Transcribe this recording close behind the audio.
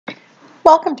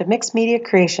Welcome to Mixed Media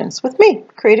Creations with me,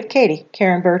 Creative Katie,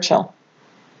 Karen Burchill.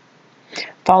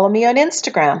 Follow me on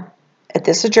Instagram at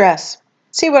this address.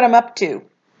 See what I'm up to.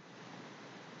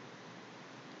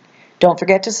 Don't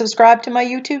forget to subscribe to my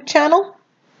YouTube channel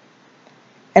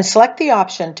and select the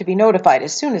option to be notified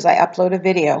as soon as I upload a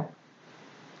video.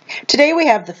 Today we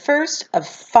have the first of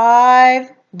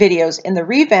 5 videos in the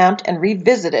revamped and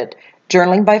revisited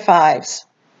Journaling by Fives.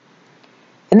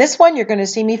 In this one, you're going to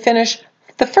see me finish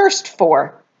the first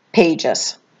 4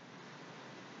 pages.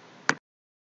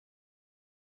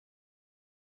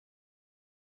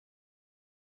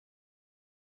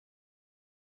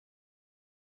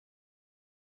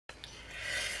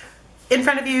 In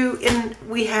front of you,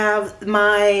 we have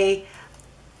my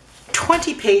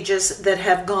 20 pages that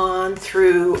have gone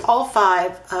through all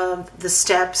 5 of the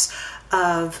steps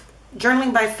of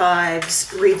Journaling by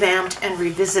Fives, revamped and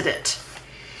revisited.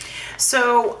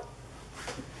 So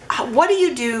what do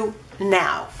you do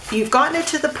now? You've gotten it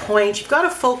to the point, you've got a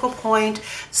focal point.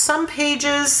 Some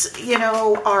pages,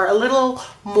 are a little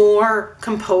more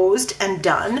composed and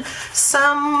done.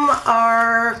 Some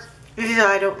are,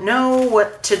 I don't know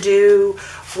what to do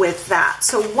with that.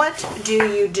 So what do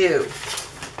you do?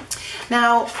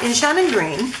 Now, in Shannon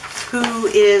Green, who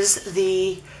is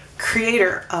the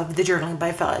creator of the Journaling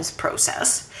by Fives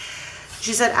process,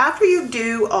 she said after you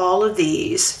do all of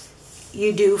these,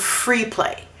 you do free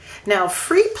play. Now,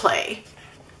 free play,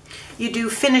 you do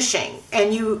finishing,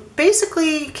 and you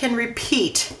basically can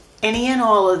repeat any and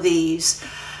all of these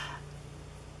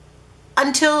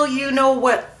until you know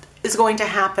what is going to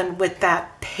happen with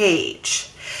that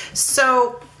page.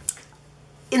 So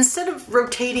instead of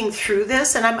rotating through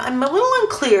this, and I'm a little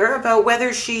unclear about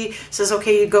whether she says,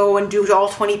 okay, you go and do all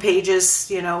 20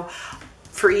 pages,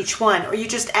 for each one, or you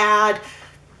just add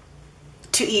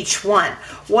to each one.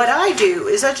 What I do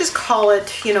is I just call it,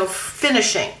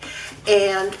 finishing.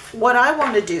 And what I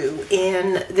want to do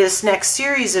in this next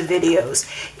series of videos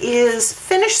is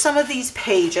finish some of these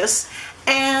pages,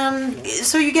 and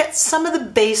so you get some of the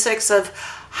basics of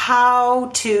how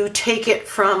to take it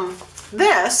from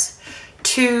this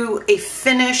to a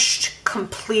finished,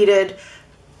 completed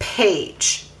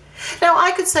page. Now,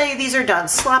 I could say these are done,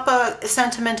 slap a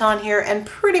sentiment on here and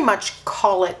pretty much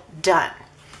call it done.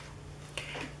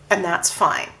 And that's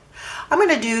fine. I'm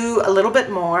going to do a little bit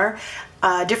more.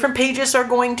 Different pages are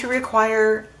going to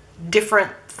require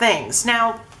different things.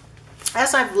 Now,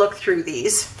 as I've looked through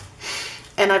these,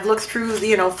 and I've looked through,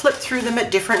 flipped through them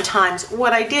at different times,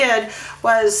 what I did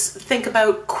was think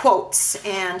about quotes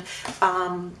and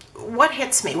what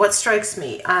hits me, what strikes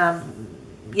me.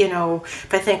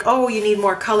 If I think, oh, you need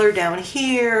more color down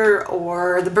here,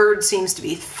 or the bird seems to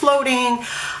be floating,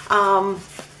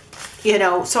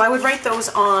 so I would write those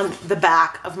on the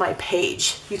back of my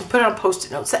page. You can put it on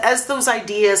Post-it notes as those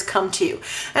ideas come to you.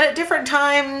 And at different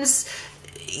times,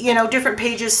 different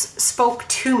pages spoke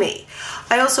to me.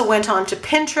 I also went on to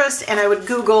Pinterest and I would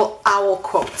Google owl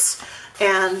quotes,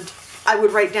 and I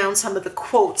would write down some of the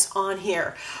quotes on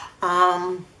here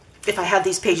if I had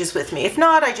these pages with me. If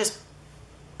not, I just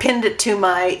pinned it to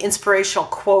my inspirational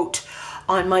quote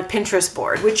on my Pinterest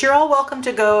board, which you're all welcome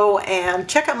to go and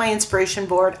check out my inspiration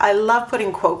board. I love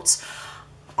putting quotes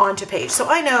onto page. So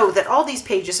I know that all these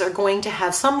pages are going to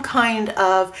have some kind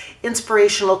of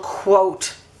inspirational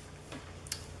quote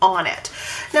on it.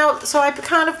 Now, so I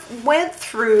kind of went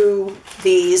through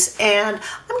these, and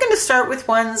I'm going to start with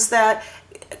ones that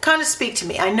kind of speak to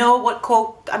me. I know what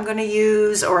quote I'm going to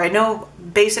use, or I know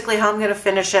basically how I'm going to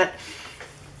finish it.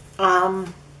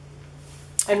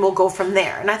 And we'll go from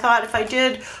there. And I thought if I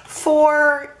did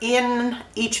 4 in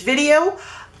each video,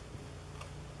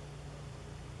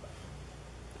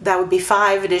 that would be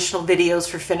 5 additional videos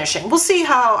for finishing. We'll see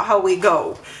how we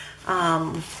go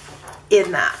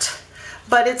in that.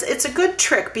 But it's a good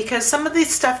trick, because some of the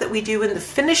stuff that we do in the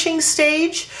finishing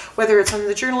stage, whether it's on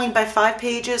the Journaling by 5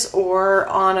 pages or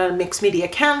on a mixed media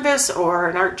canvas or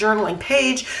an art journaling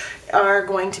page, are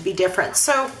going to be different.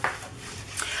 So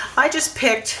I just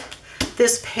picked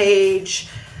this page,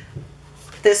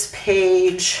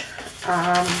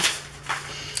 I'm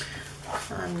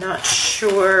not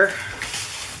sure.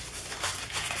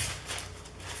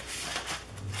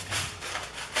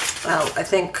 Well, I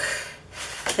think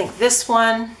this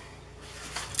one,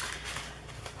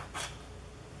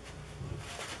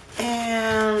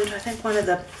 and I think one of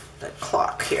the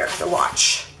clock here, the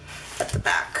watch at the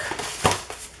back.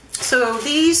 So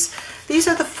these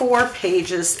are the 4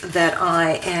 pages that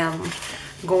I am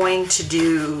going to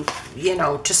do,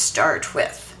 to start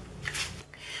with.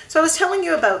 So I was telling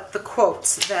you about the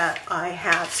quotes that I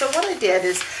have. So what I did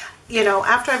is, you know,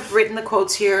 after I've written the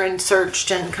quotes here and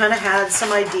searched and kind of had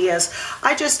some ideas,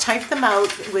 I just typed them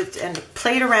out with and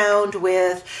played around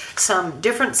with some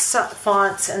different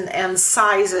fonts and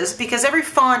sizes, because every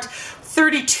font,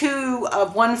 32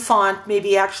 of one font may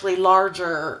be actually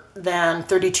larger than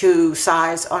 32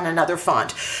 size on another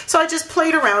font. So I just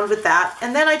played around with that,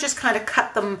 and then I just kind of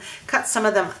cut some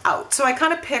of them out. So I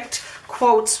kind of picked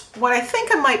quotes, what I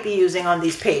think I might be using on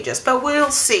these pages, but we'll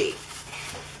see.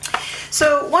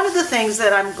 So one of the things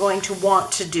that I'm going to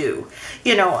want to do,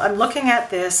 you know, I'm looking at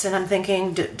this and I'm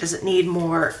thinking, does it need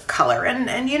more color?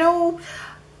 And you know,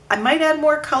 I might add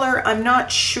more color. I'm not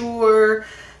sure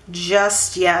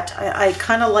just yet. I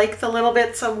kind of like the little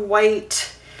bits of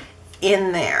white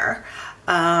in there.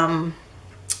 But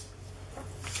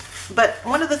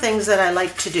one of the things that I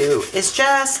like to do is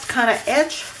just kind of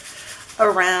edge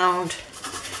around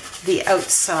the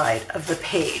outside of the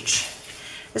page.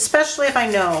 Especially if I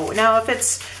know, now if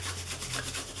it's,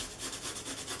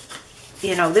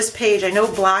 you know, this page, I know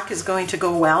black is going to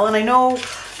go well, and I know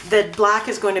that black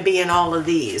is going to be in all of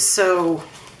these, so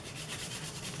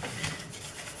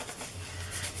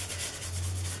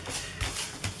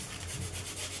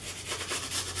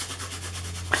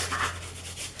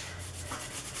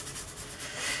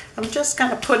I'm just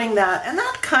kind of putting that, and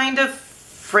that kind of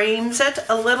frames it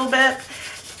a little bit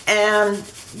and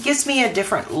gives me a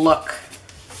different look.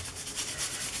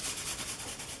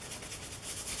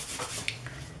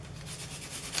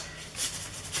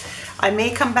 I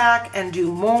may come back and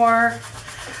do more.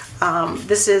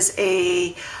 This is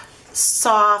a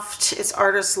soft, it's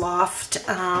Artist Loft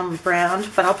brand,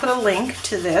 but I'll put a link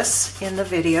to this in the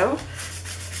video.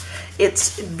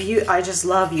 I just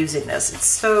love using this. It's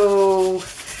so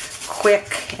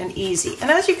quick and easy. And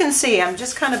as you can see, I'm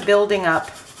just kind of building up.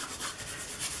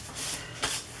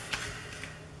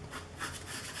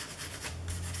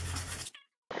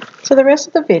 So the rest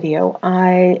of the video,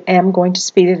 I am going to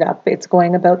speed it up. It's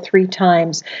going about 3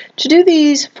 times. To do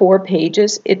these 4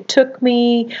 pages, it took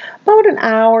me about an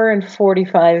hour and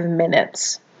 45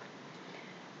 minutes.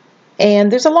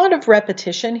 And there's a lot of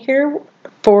repetition here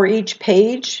for each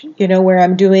page, you know, where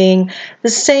I'm doing the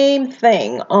same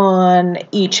thing on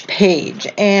each page.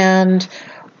 And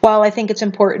while I think it's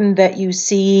important that you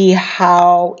see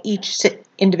how each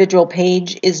individual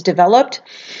page is developed,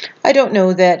 I don't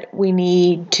know that we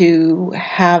need to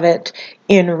have it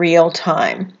in real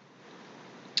time.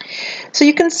 So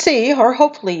you can see, or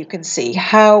hopefully you can see,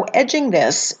 how edging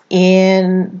this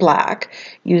in black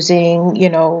using, you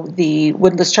know, the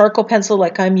woodless charcoal pencil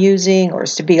like I'm using, or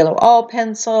Stabilo All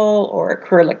pencil, or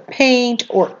acrylic paint,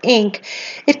 or ink,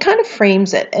 it kind of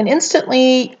frames it. And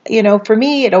instantly, you know, for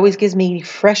me, it always gives me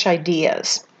fresh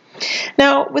ideas.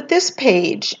 Now, with this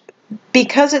page,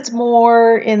 because it's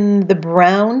more in the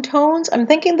brown tones, I'm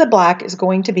thinking the black is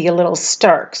going to be a little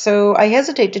stark. So I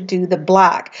hesitate to do the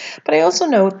black. But I also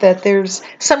note that there's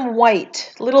some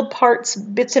white, little parts,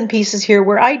 bits and pieces here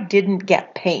where I didn't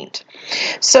get paint.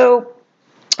 So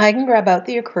I can grab out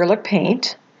the acrylic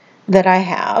paint that I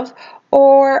have,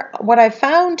 or what I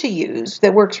found to use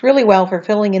that works really well for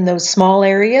filling in those small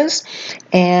areas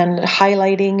and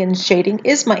highlighting and shading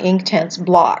is my Inktense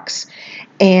blocks.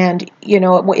 And, you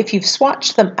know, if you've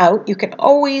swatched them out, you can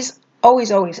always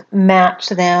match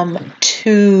them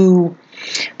to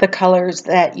the colors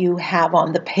that you have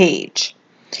on the page.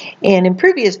 And in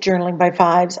previous Journaling by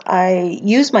Fives, I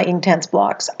used my Inktense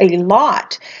blocks a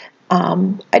lot.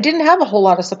 I didn't have a whole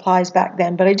lot of supplies back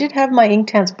then, but I did have my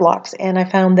Inktense blocks, and I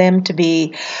found them to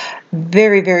be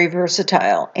very, very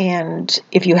versatile. And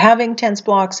if you have Inktense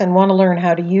blocks and want to learn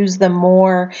how to use them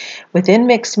more within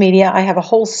mixed media, I have a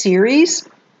whole series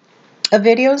of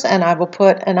videos, and I will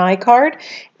put an iCard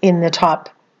in the top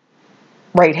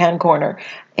right-hand corner,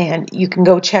 and you can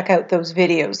go check out those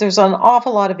videos. There's an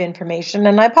awful lot of information,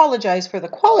 and I apologize for the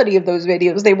quality of those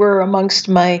videos. They were amongst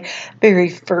my very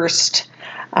first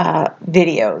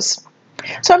videos.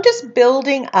 So I'm just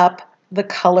building up the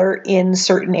color in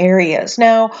certain areas.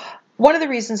 Now, one of the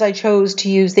reasons I chose to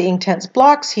use the Inktense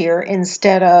blocks here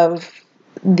instead of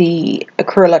the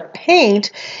acrylic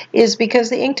paint is because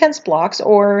the Inktense blocks,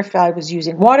 or if I was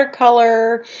using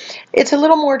watercolor, it's a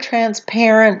little more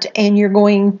transparent, and you're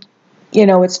going, you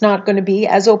know, it's not going to be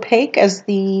as opaque as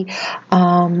the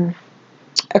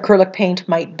acrylic paint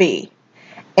might be.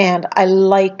 And I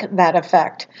like that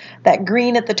effect. That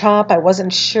green at the top, I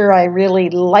wasn't sure I really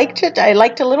liked it. I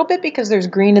liked a little bit because there's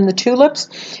green in the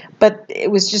tulips, but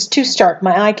it was just too stark.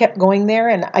 My eye kept going there,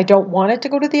 and I don't want it to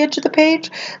go to the edge of the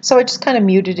page, so I just kind of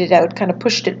muted it out, kind of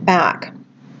pushed it back.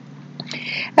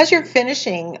 As you're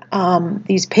finishing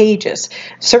these pages,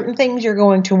 certain things you're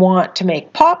going to want to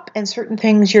make pop, and certain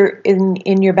things you're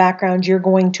in your background you're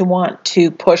going to want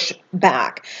to push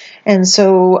back. And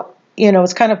so, you know,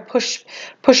 it's kind of push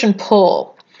and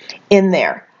pull in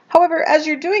there. However, as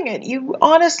you're doing it, you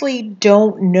honestly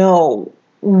don't know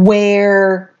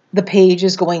where the page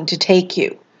is going to take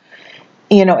you.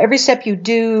 You know, every step you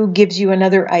do gives you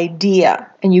another idea,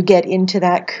 and you get into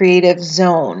that creative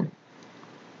zone.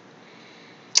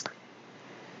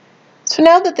 So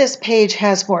now that this page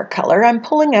has more color, I'm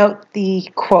pulling out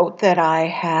the quote that I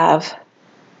have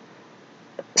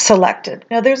selected.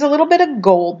 Now there's a little bit of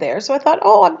gold there, so I thought,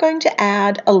 oh, I'm going to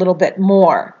add a little bit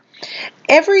more.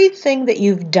 Everything that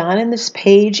you've done in this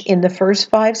page in the first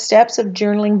 5 steps of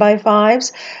Journaling by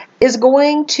Fives is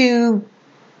going to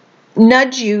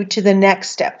nudge you to the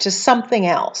next step, to something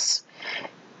else.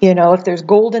 You know, if there's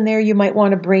gold in there, you might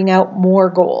want to bring out more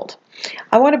gold.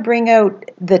 I want to bring out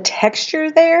the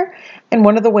texture there, and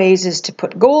one of the ways is to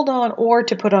put gold on or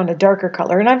to put on a darker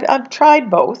color. And I've tried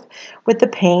both with the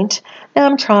paint. Now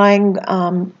I'm trying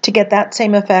to get that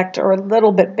same effect, or a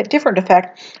little bit different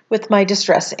effect, with my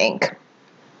Distress ink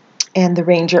and the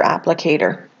Ranger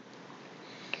applicator.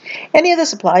 Any of the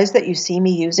supplies that you see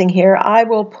me using here, I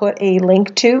will put a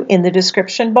link to in the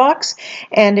description box.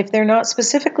 And if they're not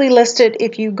specifically listed,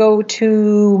 if you go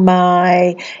to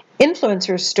my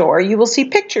influencer store, you will see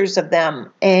pictures of them,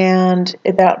 and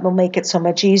that will make it so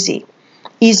much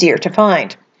easier to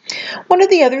find. One of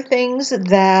the other things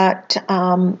that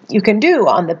you can do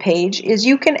on the page is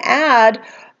you can add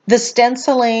the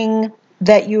stenciling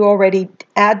that you already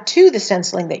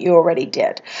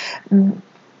did.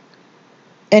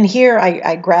 And here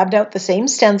I grabbed out the same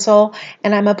stencil,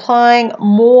 and I'm applying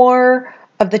more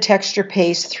of the texture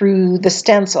paste through the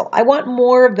stencil. I want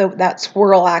more of that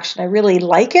swirl action. I really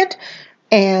like it,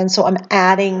 and so I'm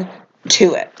adding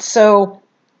to it. So,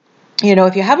 you know,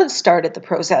 if you haven't started the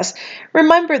process,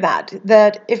 remember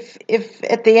that if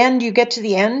at the end you get to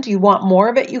the end, you want more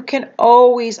of it, you can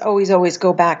always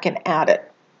go back and add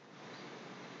it.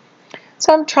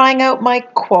 So I'm trying out my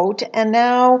quote, and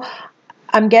now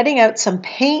I'm getting out some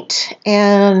paint,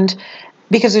 and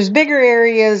because there's bigger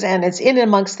areas and it's in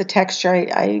amongst the texture,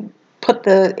 I put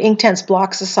the Inktense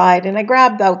blocks aside and I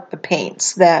grabbed out the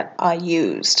paints that I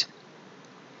used.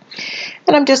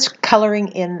 And I'm just coloring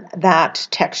in that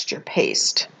texture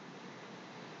paste,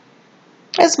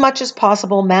 as much as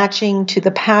possible matching to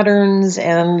the patterns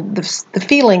and the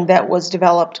feeling that was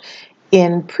developed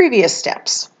in previous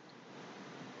steps.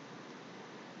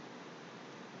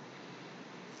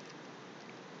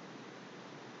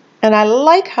 And I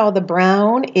like how the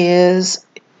brown is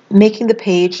making the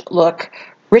page look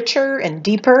richer and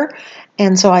deeper.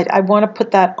 And so I want to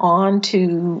put that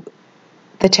onto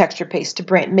the texture paste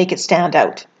to make it stand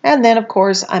out. And then, of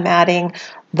course, I'm adding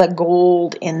the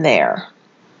gold in there.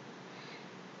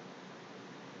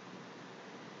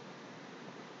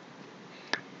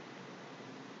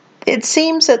 It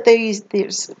seems that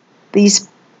these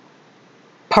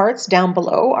parts down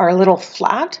below are a little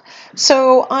flat,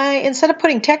 so instead of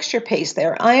putting texture paste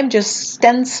there, I am just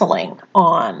stenciling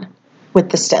on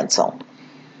with the stencil.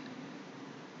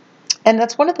 And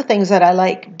that's one of the things that I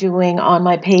like doing on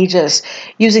my pages,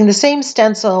 using the same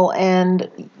stencil and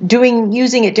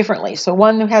using it differently. So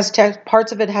one has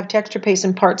parts of it have texture paste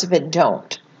and parts of it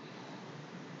don't.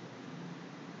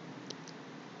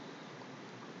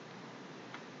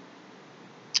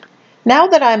 Now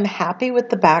that I'm happy with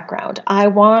the background, I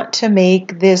want to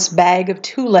make this bag of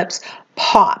tulips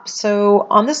pop. So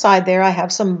on the side there, I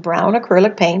have some brown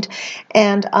acrylic paint,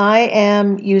 and I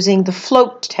am using the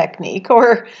float technique,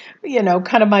 or, you know,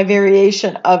 kind of my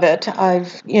variation of it.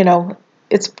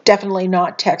 It's definitely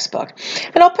not textbook.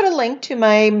 And I'll put a link to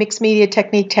my Mixed Media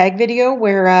Technique tag video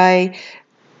where I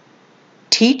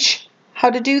teach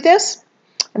how to do this.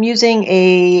 I'm using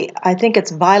I think it's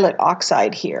violet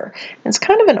oxide here. It's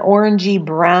kind of an orangey,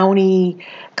 browny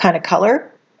kind of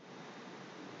color.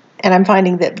 And I'm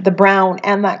finding that the brown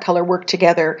and that color work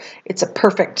together. It's a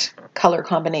perfect color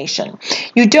combination.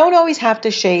 You don't always have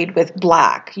to shade with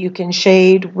black. You can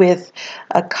shade with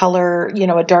a color, you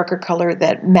know, a darker color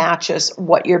that matches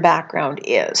what your background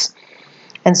is.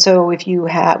 And so if you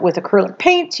have, with acrylic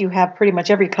paints, you have pretty much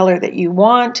every color that you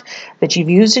want, that you've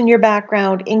used in your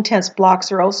background. Inktense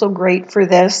blocks are also great for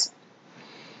this.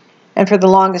 And for the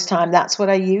longest time, that's what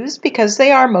I used, because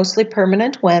they are mostly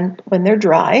permanent when they're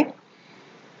dry.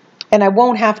 And I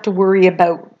won't have to worry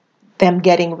about them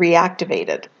getting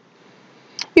reactivated.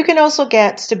 You can also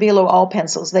get Stabilo All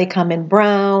pencils. They come in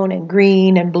brown and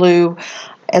green and blue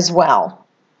as well.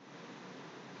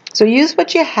 So use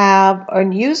what you have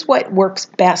and use what works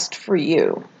best for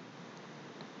you.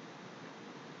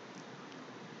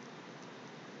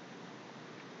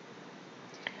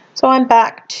 So I'm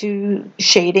back to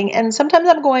shading, and sometimes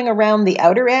I'm going around the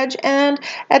outer edge, and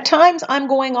at times I'm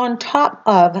going on top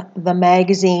of the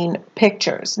magazine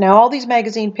pictures. Now all these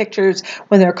magazine pictures,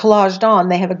 when they're collaged on,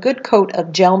 they have a good coat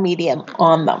of gel medium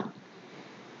on them.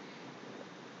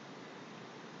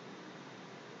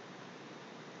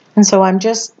 And so I'm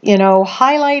just,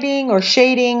 highlighting or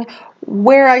shading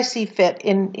where I see fit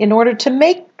in order to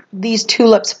make these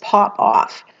tulips pop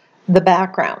off the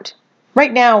background.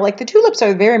 Right now, like the tulips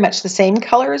are very much the same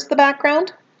color as the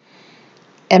background.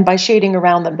 And by shading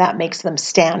around them, that makes them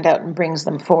stand out and brings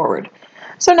them forward.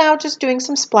 So now just doing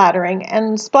some splattering,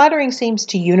 and splattering seems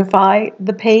to unify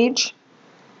the page.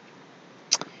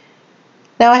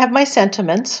 Now I have my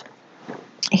sentiments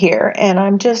here, and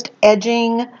I'm just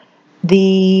edging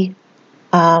the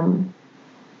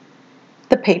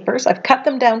papers. I've cut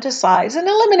them down to size and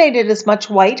eliminated as much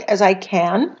white as I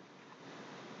can.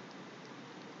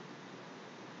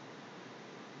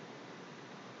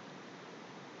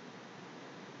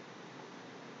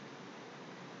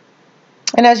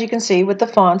 And as you can see with the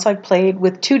fonts, I've played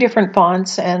with 2 different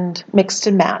fonts and mixed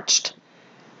and matched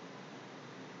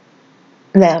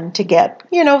them to get,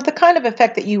 the kind of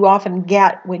effect that you often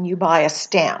get when you buy a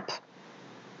stamp.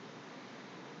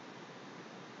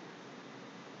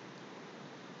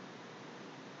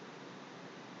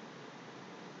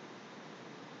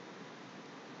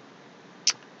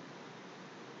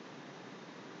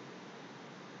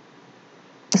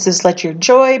 This is "Let your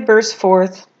joy burst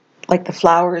forth like the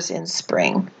flowers in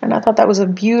spring." And I thought that was a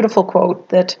beautiful quote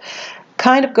that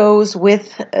kind of goes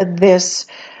with this,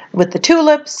 with the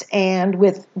tulips and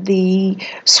with the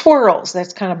swirls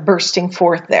that's kind of bursting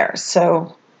forth there.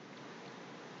 So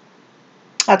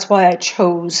that's why I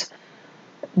chose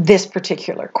this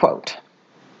particular quote.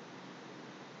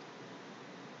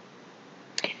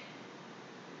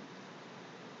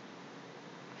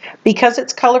 Because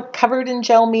it's covered in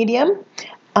gel medium,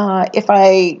 if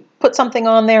I put something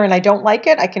on there and I don't like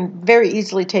it, I can very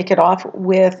easily take it off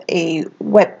with a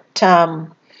wet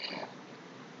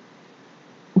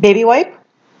baby wipe.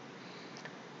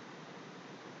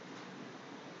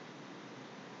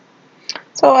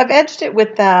 So I've edged it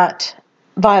with that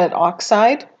violet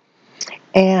oxide,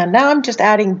 and now I'm just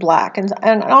adding black, and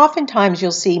oftentimes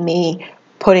you'll see me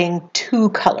putting 2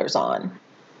 colors on,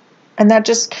 and that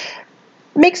just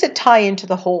makes it tie into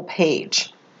the whole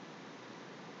page.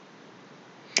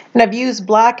 And I've used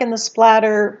black in the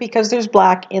splatter because there's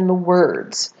black in the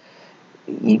words.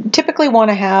 You typically want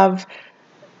to have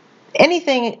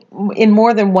anything in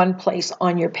more than one place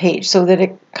on your page so that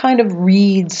it kind of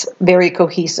reads very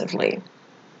cohesively.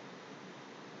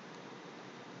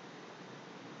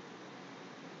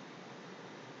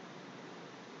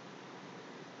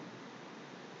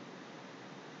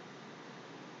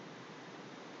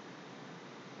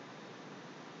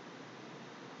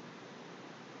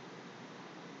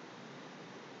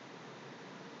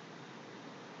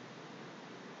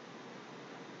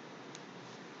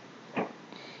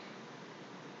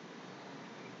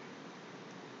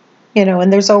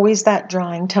 And there's always that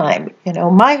drying time.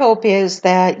 My hope is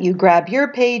that you grab your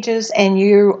pages and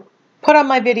you put on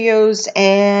my videos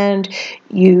and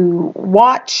you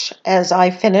watch as I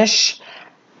finish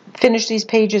these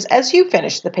pages as you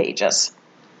finish the pages.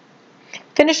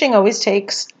 Finishing always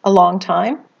takes a long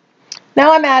time.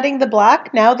 Now I'm adding the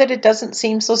black. Now that it doesn't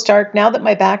seem so stark, now that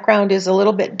my background is a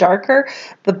little bit darker,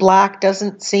 the black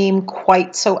doesn't seem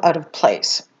quite so out of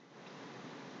place.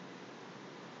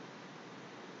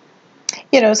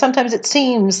 Sometimes it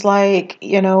seems like,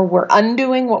 we're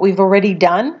undoing what we've already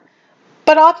done,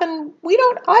 but often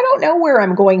I don't know where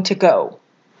I'm going to go.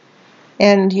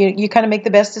 And you kind of make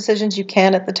the best decisions you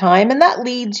can at the time, and that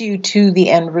leads you to the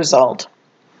end result.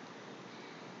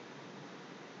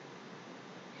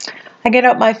 I get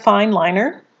out my fine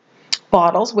liner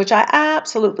bottles, which I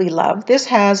absolutely love. This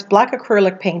has black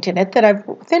acrylic paint in it that I've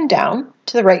thinned down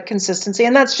to the right consistency,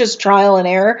 and that's just trial and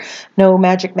error, no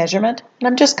magic measurement. And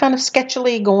I'm just kind of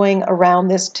sketchily going around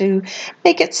this to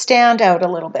make it stand out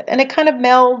a little bit. And it kind of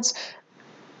melds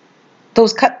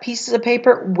those cut pieces of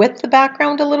paper with the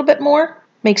background a little bit more,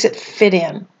 makes it fit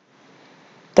in.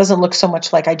 Doesn't look so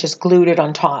much like I just glued it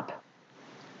on top.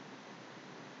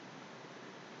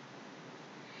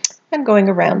 And going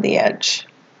around the edge.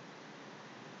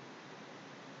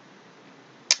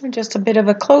 Just a bit of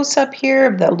a close-up here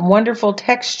of the wonderful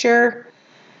texture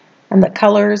and the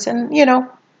colors, and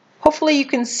hopefully you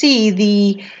can see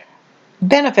the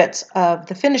benefits of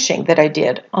the finishing that I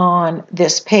did on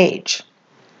this page.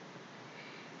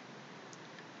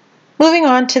 Moving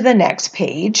on to the next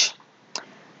page,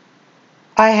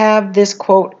 I have this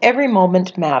quote, "Every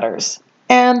moment matters."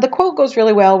 And the quote goes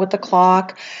really well with the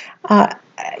clock.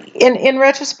 In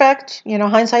retrospect,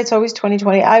 hindsight's always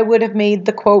 20/20. I would have made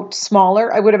the quote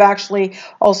smaller. I would have actually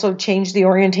also changed the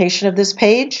orientation of this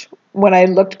page when I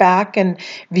looked back and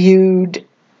viewed,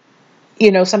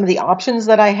 some of the options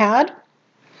that I had.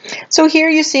 So here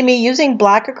you see me using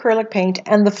black acrylic paint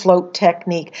and the float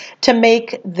technique to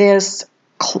make this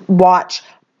watch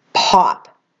pop.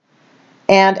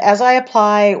 And as I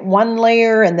apply one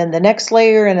layer and then the next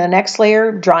layer and the next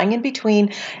layer, drawing in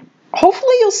between,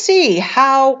 hopefully you'll see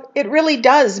how it really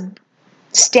does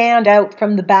stand out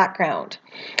from the background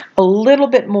a little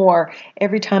bit more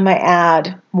every time I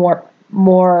add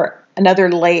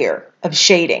another layer of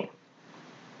shading.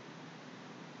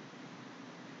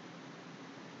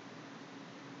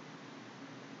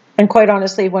 And quite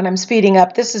honestly, when I'm speeding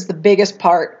up, this is the biggest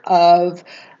part of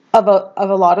a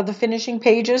lot of the finishing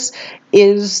pages,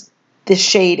 is the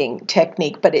shading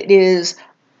technique, but it is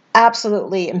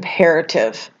absolutely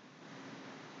imperative.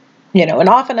 And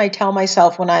often I tell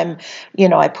myself when I'm,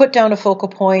 I put down a focal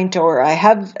point or I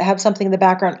have something in the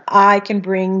background, I can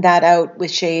bring that out with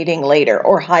shading later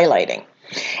or highlighting.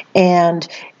 And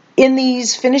in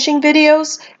these finishing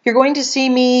videos, you're going to see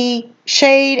me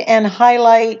shade and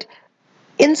highlight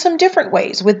in some different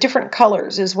ways with different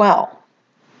colors as well.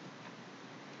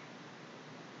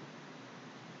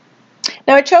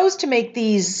 Now I chose to make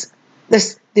the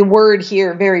word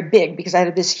here very big because I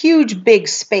had this huge big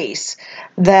space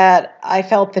that I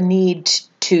felt the need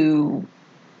to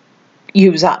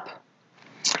use up.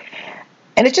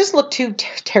 And it just looked too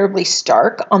terribly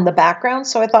stark on the background,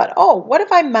 so I thought, oh, what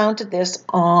if I mounted this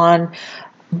on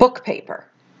book paper?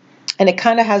 And it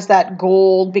kind of has that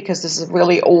gold because this is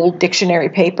really old dictionary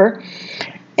paper.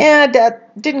 And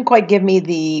that didn't quite give me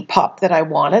the pop that I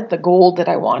wanted, the gold that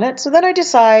I wanted. So then I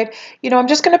decide, I'm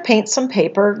just going to paint some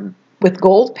paper with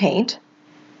gold paint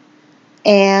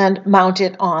and mount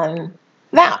it on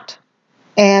that.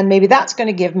 And maybe that's going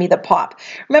to give me the pop.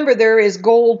 Remember, there is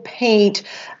gold paint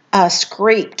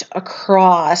scraped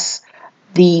across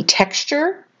the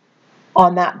texture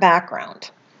on that background.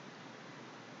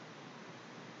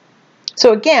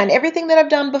 So again, everything that I've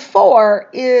done before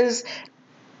is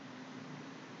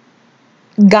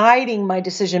guiding my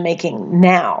decision making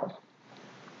now.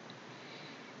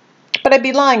 But I'd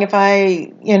be lying if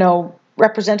I,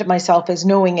 represented myself as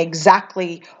knowing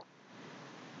exactly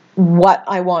what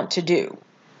I want to do.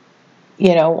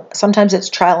 Sometimes it's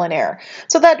trial and error.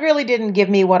 So that really didn't give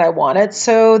me what I wanted.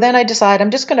 So then I decided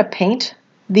I'm just going to paint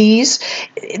these.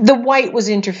 The white was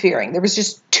interfering. There was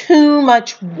just too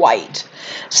much white.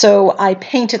 So I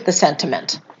painted the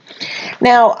sentiment.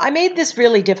 Now, I made this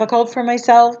really difficult for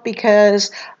myself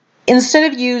because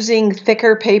instead of using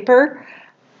thicker paper,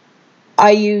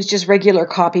 I used just regular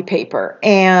copy paper.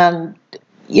 And,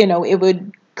 it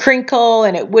would crinkle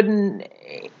and it wouldn't...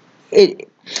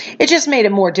 It just made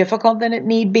it more difficult than it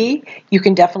need be. You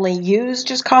can definitely use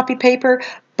just copy paper,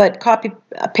 but copy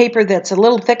paper that's a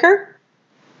little thicker,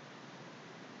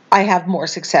 I have more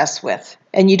success with.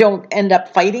 And you don't end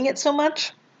up fighting it so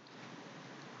much.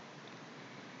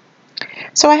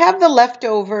 So I have the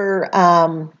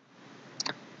leftover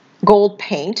gold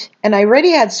paint, and I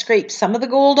already had scraped some of the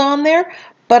gold on there,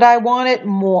 but I want it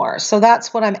more. So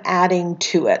that's what I'm adding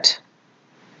to it.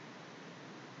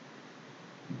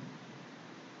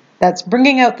 That's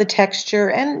bringing out the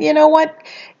texture and, you know what?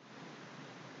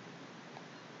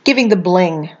 Giving the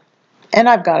bling. And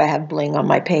I've got to have bling on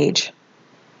my page.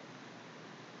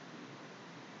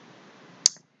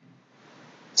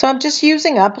 So I'm just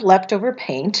using up leftover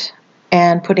paint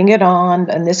and putting it on,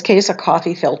 in this case, a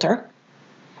coffee filter.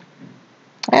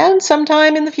 And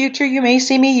sometime in the future, you may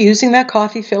see me using that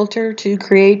coffee filter to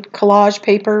create collage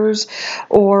papers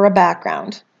or a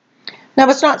background. Now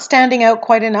it's not standing out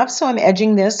quite enough, so I'm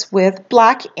edging this with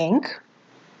black ink.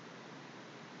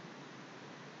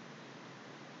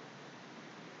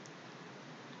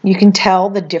 You can tell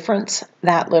the difference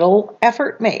that little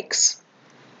effort makes.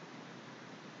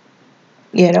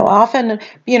 Often,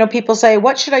 people say,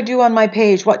 what should I do on my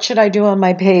page? What should I do on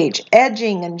my page?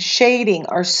 Edging and shading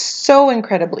are so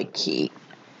incredibly key.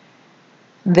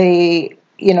 They,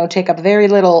 take up very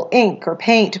little ink or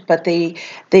paint, but they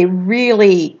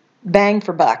really bang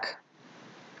for buck.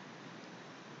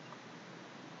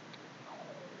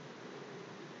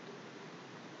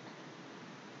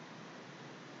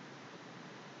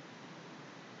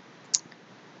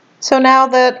 So now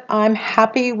that I'm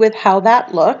happy with how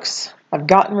that looks, I've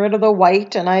gotten rid of the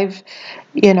white and I've,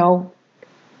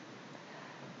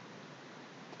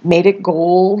 made it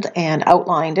gold and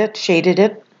outlined it, shaded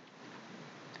it.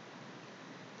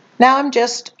 Now I'm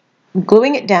just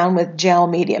gluing it down with gel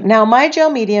medium. Now my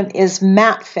gel medium is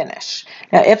matte finish.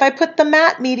 Now if I put the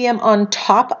matte medium on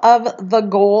top of the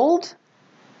gold,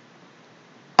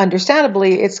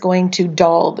 understandably it's going to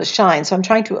dull the shine. So I'm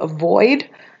trying to avoid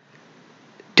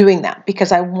doing that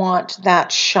because I want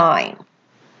that shine.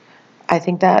 I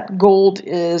think that gold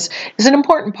is an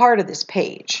important part of this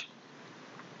page.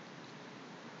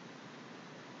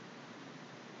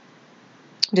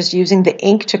 Just using the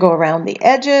ink to go around the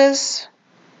edges.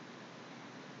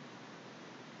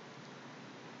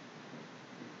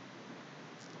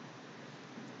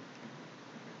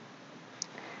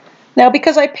 Now,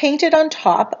 because I painted on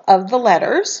top of the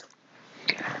letters,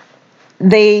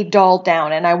 they dulled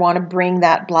down and I want to bring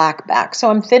that black back. So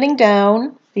I'm thinning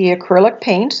down the acrylic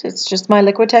paint. It's just my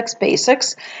Liquitex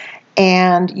Basics,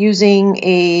 and using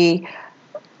a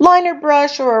liner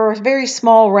brush or a very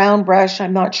small round brush,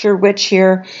 I'm not sure which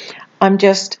here, I'm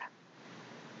just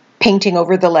painting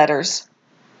over the letters.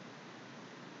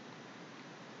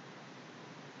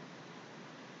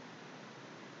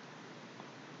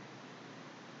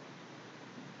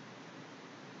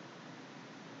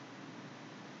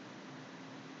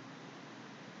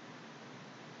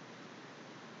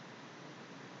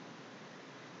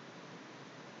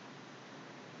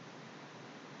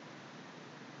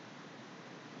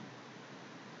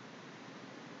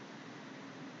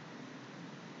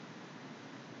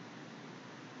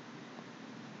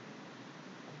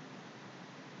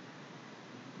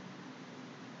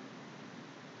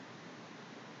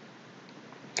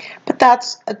 But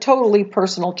that's a totally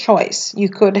personal choice. You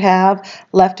could have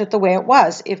left it the way it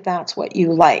was if that's what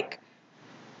you like.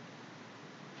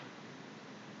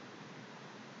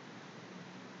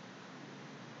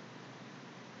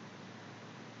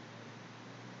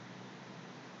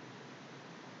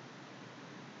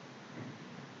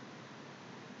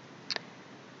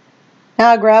 Now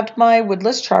I grabbed my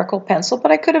woodless charcoal pencil,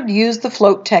 but I could have used the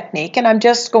float technique, and I'm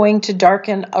just going to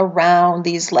darken around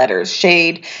these letters,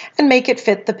 shade, and make it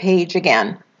fit the page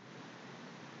again.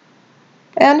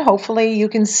 And hopefully you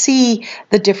can see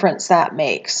the difference that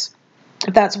makes.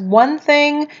 If that's one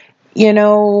thing, you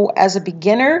know, as a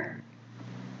beginner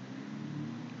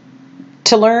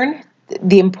to learn,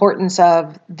 the importance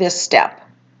of this step.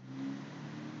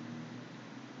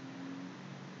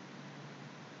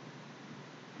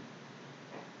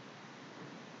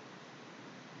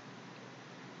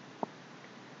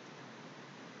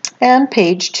 And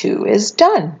page 2 is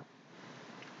done.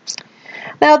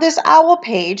 Now this owl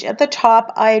page at the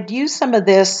top, I had used some of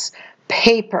this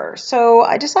paper. So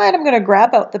I decided I'm going to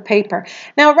grab out the paper.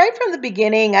 Now right from the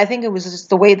beginning, I think it was just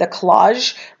the way the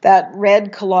collage, that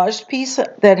red collage piece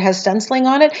that has stenciling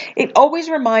on it, it always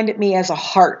reminded me as a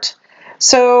heart.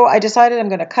 So I decided I'm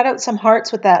going to cut out some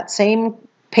hearts with that same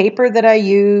paper that I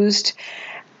used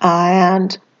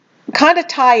and kind of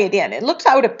tie it in. It looks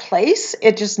out of place.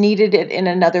 It just needed it in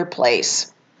another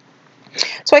place.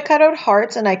 So I cut out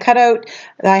hearts, and I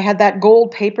had that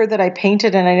gold paper that I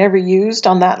painted and I never used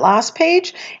on that last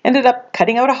page. Ended up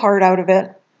cutting out a heart out of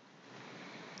it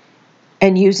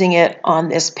and using it on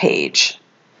this page.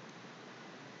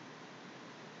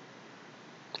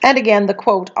 And again, the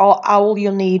quote, "All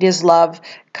you'll need is love,"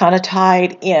 kind of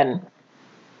tied in.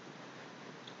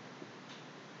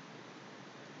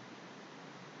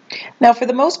 Now for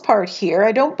the most part here,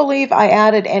 I don't believe I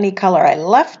added any color. I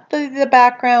left the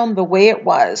background the way it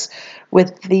was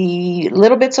with the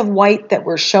little bits of white that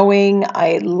were showing.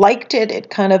 I liked it.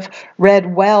 It kind of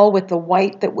read well with the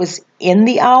white that was in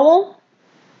the owl.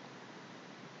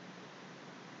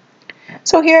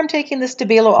 So here I'm taking the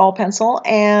Stabilo All pencil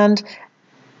and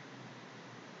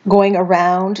going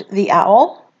around the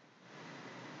owl.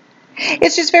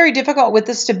 It's just very difficult with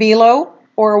the Stabilo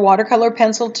or a watercolor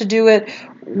pencil to do it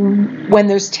when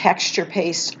there's texture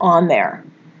paste on there.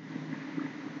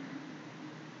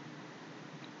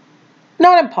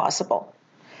 Not impossible.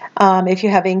 If you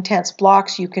have Inktense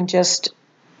blocks, you can just,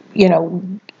 you know,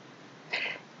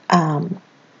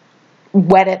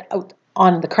 wet it out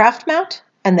on the craft mat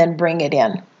and then bring it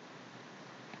in.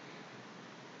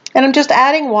 And I'm just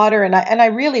adding water, and I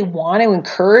really want to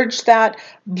encourage that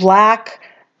black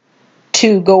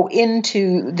to go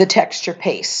into the texture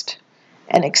paste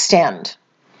and extend.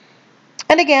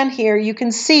 And again, here you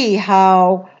can see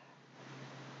how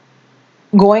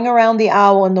going around the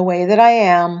owl in the way that I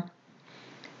am,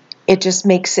 it just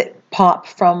makes it pop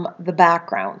from the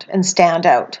background and stand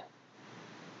out.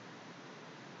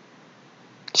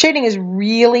 Shading is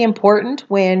really important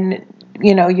when,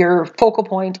 you know, your focal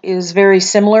point is very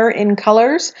similar in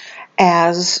colors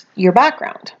as your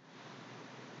background.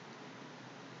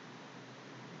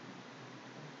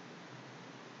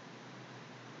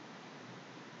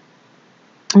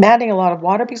 I'm adding a lot of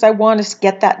water because I want to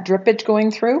get that drippage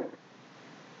going through.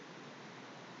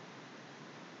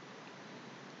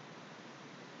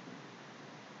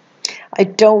 I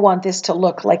don't want this to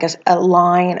look like a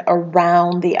line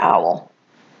around the owl,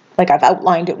 like I've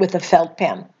outlined it with a felt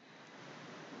pen.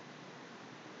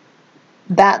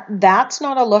 That's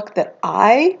not a look that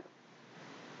I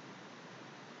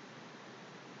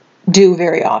do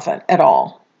very often at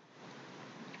all.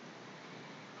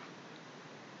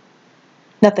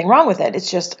 Nothing wrong with it.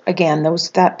 It's just, again,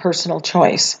 that personal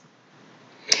choice.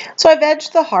 So I've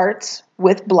edged the hearts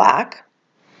with black.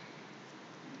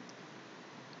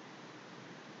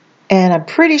 And I'm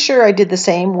pretty sure I did the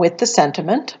same with the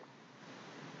sentiment.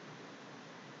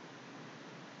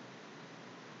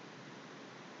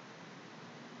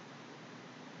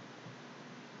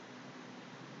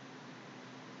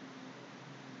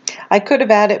 I could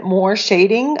have added more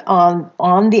shading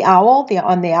on the owl,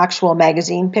 on the actual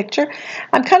magazine picture.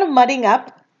 I'm kind of mudding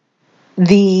up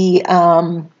the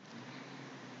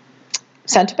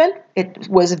sentiment. It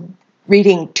was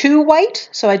reading too white,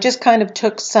 so I just kind of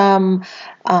took some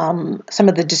of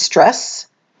the distress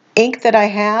ink that I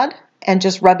had and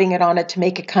just rubbing it on it to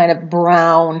make it kind of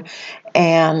brown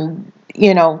and,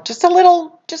 you know, just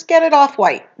get it off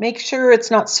white. Make sure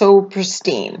it's not so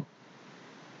pristine.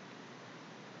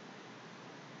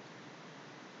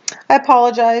 I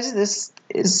apologize, this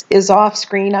is off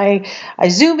screen. I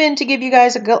zoom in to give you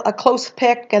guys a close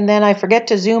pick, and then I forget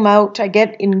to zoom out. I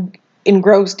get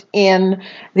engrossed in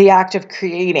the act of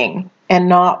creating and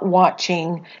not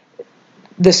watching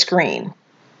the screen.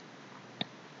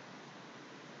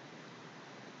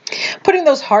 Putting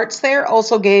those hearts there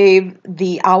also gave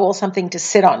the owl something to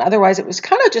sit on. Otherwise, it was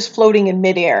kind of just floating in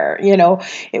midair. You know,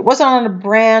 it wasn't on a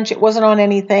branch. It wasn't on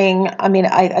anything. I mean,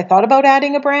 I thought about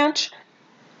adding a branch,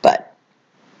 but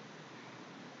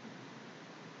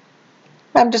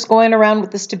I'm just going around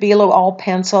with the Stabilo all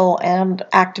pencil and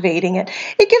activating it.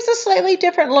 It gives a slightly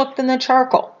different look than the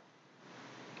charcoal.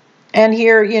 And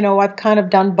here, you know, I've kind of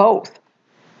done both.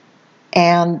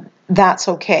 And that's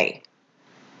okay.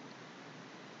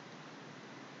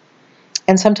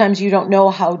 And sometimes you don't know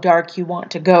how dark you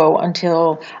want to go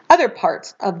until other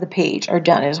parts of the page are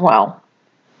done as well.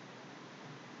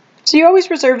 So you always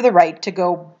reserve the right to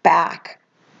go back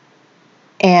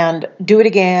and do it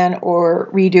again or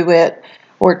redo it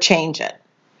or change it.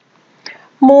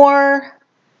 More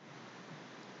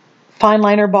fine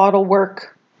liner bottle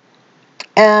work.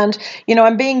 And, you know,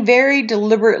 I'm being very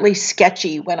deliberately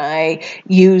sketchy when I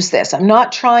use this. I'm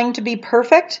not trying to be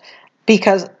perfect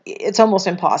because it's almost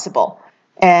impossible.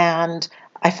 And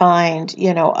I find,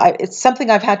 you know, it's something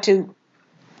I've had to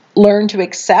learn to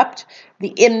accept.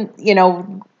 You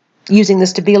know, using the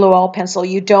Stabilo all pencil,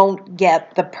 you don't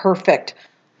get the perfect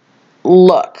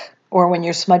look, or when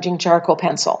you're smudging charcoal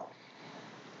pencil.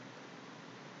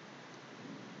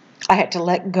 I had to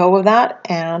let go of that,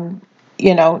 and,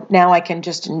 you know, now I can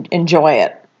just enjoy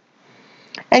it.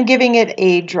 And giving it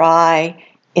a dry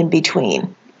in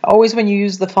between. Always when you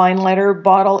use the fine liner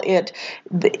bottle, it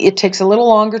takes a little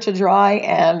longer to dry,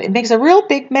 and it makes a real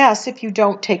big mess if you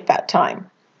don't take that time.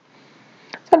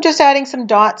 So I'm just adding some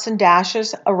dots and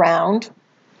dashes around.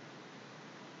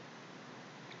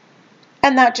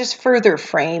 And that just further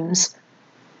frames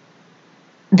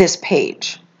this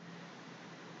page.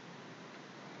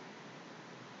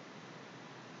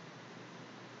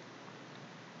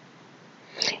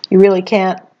 You really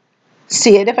can't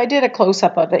see it. If I did a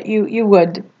close-up of it, you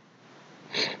would.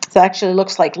 It actually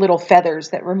looks like little feathers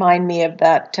that remind me of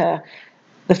that,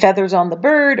 the feathers on the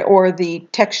bird, or the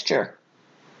texture,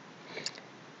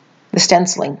 the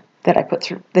stenciling that I put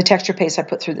through, the texture paste I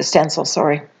put through the stencil,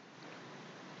 sorry.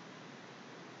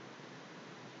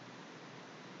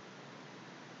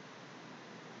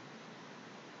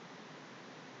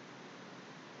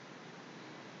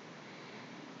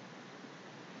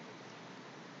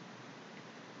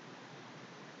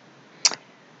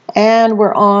 And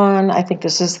we're on, I think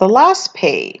this is the last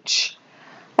page.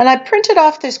 And I printed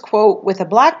off this quote with a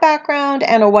black background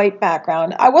and a white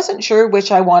background. I wasn't sure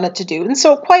which I wanted to do. And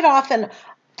so quite often,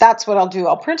 that's what I'll do.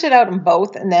 I'll print it out in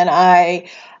both, and then I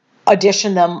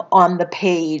audition them on the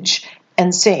page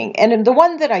and sing. And the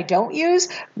one that I don't use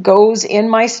goes in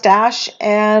my stash.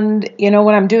 And, you know,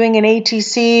 when I'm doing an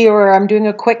ATC or I'm doing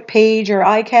a quick page or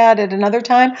iCAD at another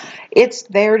time, it's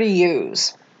there to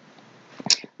use.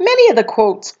 Many of the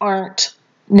quotes aren't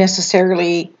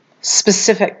necessarily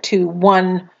specific to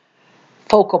one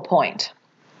focal point.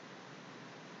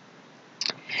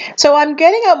 So I'm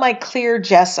getting out my clear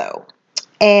gesso,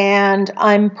 and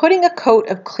I'm putting a coat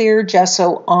of clear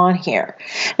gesso on here.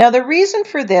 Now the reason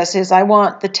for this is I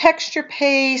want the texture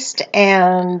paste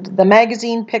and the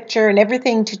magazine picture and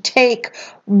everything to take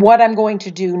what I'm going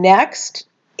to do next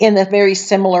in a very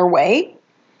similar way.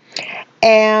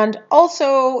 And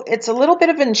also it's a little bit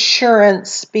of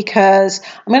insurance because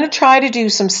I'm going to try to do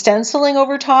some stenciling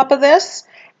over top of this.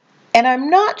 And I'm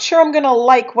not sure I'm going to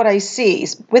like what I see.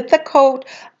 With the coat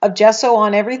of gesso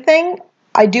on everything,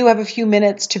 I do have a few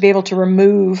minutes to be able to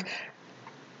remove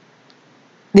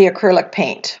the acrylic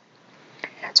paint.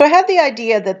 So I had the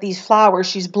idea that these flowers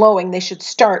she's blowing, they should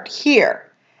start here.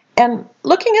 And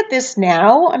looking at this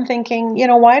now, I'm thinking, you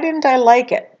know, why didn't I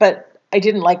like it? But I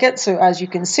didn't like it, so as you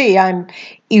can see, I'm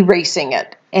erasing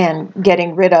it and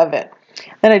getting rid of it.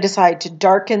 Then I decided to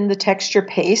darken the texture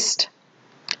paste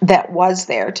that was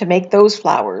there to make those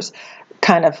flowers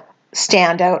kind of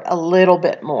stand out a little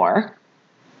bit more.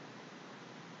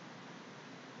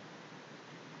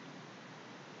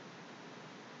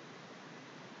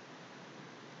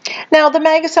 Now,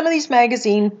 some of these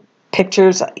magazine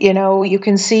pictures, you know, you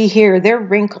can see here, they're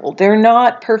wrinkled. They're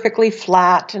not perfectly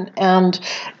flat and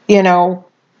you know,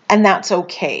 and that's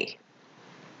okay.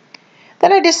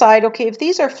 Then I decide, okay, if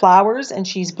these are flowers and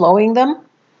she's blowing them,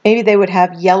 maybe they would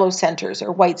have yellow centers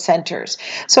or white centers.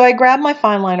 So I grab my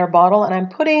fine liner bottle and I'm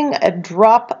putting a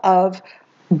drop of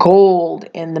gold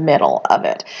in the middle of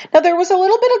it. Now there was a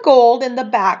little bit of gold in the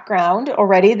background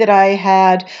already that I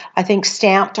had, I think,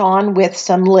 stamped on with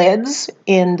some lids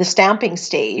in the stamping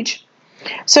stage.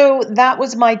 So that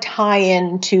was my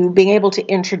tie-in to being able to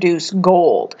introduce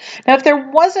gold. Now if there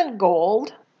wasn't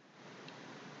gold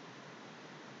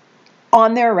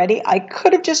on there already, I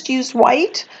could have just used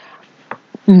white,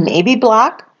 maybe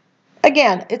black.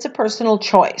 Again, it's a personal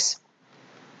choice.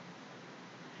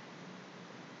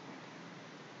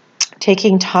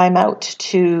 Taking time out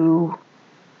to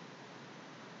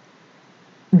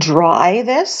dry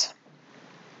this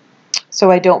so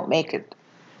I don't make it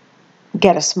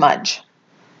get a smudge.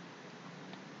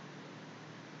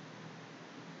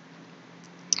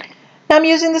 Now I'm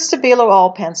using the Stabilo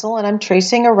All pencil and I'm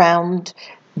tracing around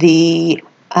the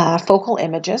focal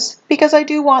images because I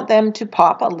do want them to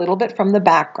pop a little bit from the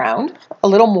background, a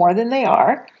little more than they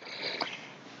are.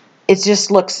 It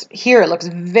just looks, here it looks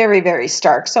very, very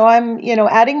stark. So I'm, you know,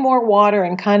 adding more water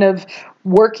and kind of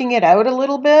working it out a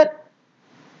little bit.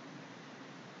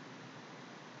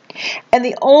 And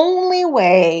the only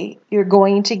way you're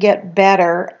going to get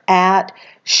better at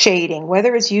shading,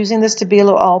 whether it's using the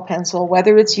Stabilo All pencil,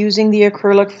 whether it's using the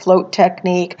acrylic float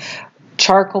technique,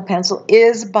 charcoal pencil,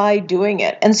 is by doing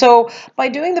it. And so by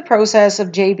doing the process of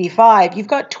JB5, you've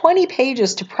got 20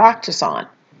 pages to practice on.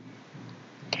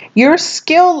 Your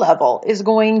skill level is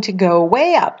going to go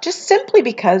way up just simply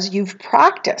because you've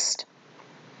practiced.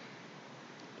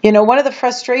 You know, one of the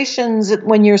frustrations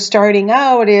when you're starting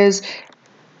out is,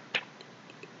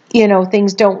 you know,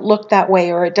 things don't look that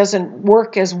way or it doesn't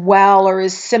work as well or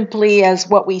as simply as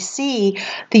what we see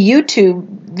the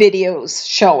YouTube videos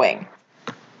showing.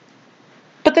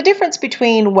 But the difference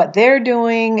between what they're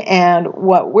doing and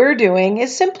what we're doing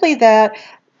is simply that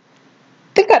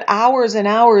they've got hours and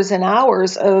hours and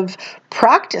hours of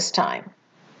practice time.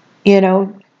 You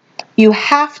know, you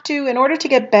have to, in order to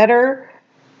get better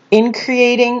in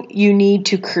creating, you need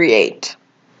to create.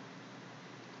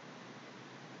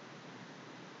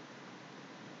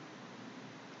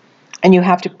 And you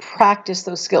have to practice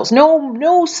those skills.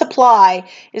 No supply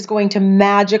is going to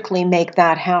magically make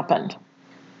that happen.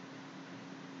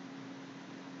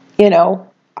 You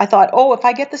know, I thought, oh, if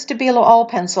I get the Stabilo All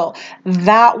pencil,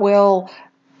 that will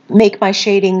make my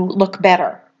shading look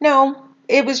better. No,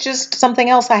 it was just something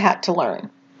else I had to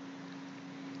learn.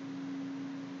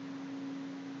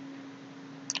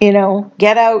 You know,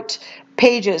 get out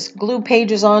pages, glue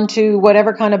pages onto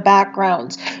whatever kind of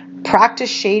backgrounds.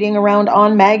 Practice shading around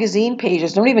on magazine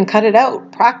pages. Don't even cut it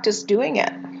out. Practice doing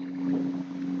it.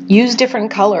 Use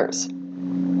different colors.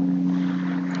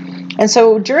 And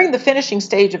so during the finishing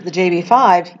stage of the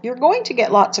JB5, you're going to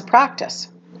get lots of practice.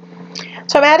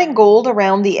 So I'm adding gold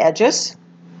around the edges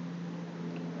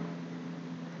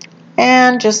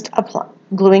and just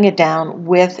gluing it down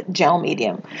with gel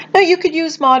medium. Now you could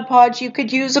use Mod Podge, you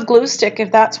could use a glue stick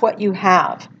if that's what you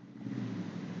have.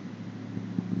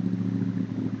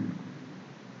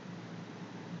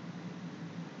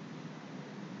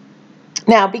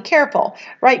 Now be careful.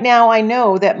 Right now I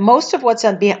know that most of what's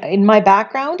in my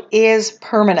background is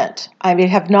permanent. I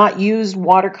have not used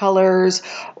watercolors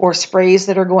or sprays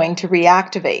that are going to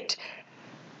reactivate.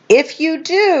 If you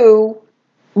do,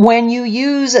 when you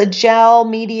use a gel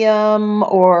medium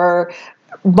or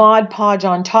Mod Podge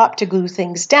on top to glue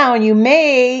things down, you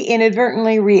may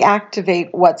inadvertently reactivate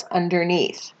what's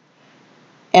underneath.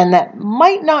 And that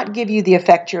might not give you the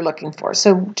effect you're looking for.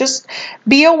 So just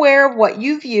be aware of what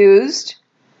you've used,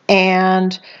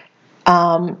 and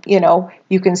you know,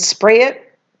 you can spray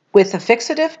it with a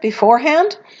fixative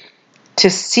beforehand to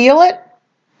seal it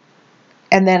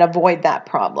and then avoid that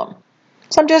problem.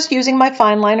 So I'm just using my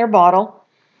fine liner bottle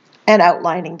and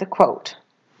outlining the quote.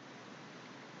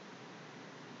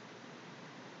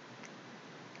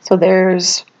 So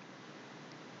there's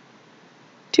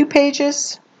 2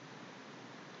 pages.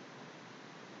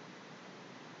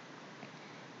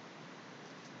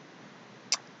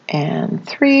 And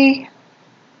 3.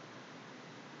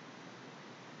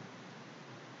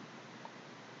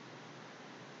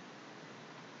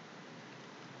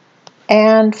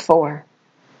 And 4.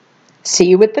 See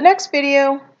you with the next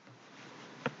video.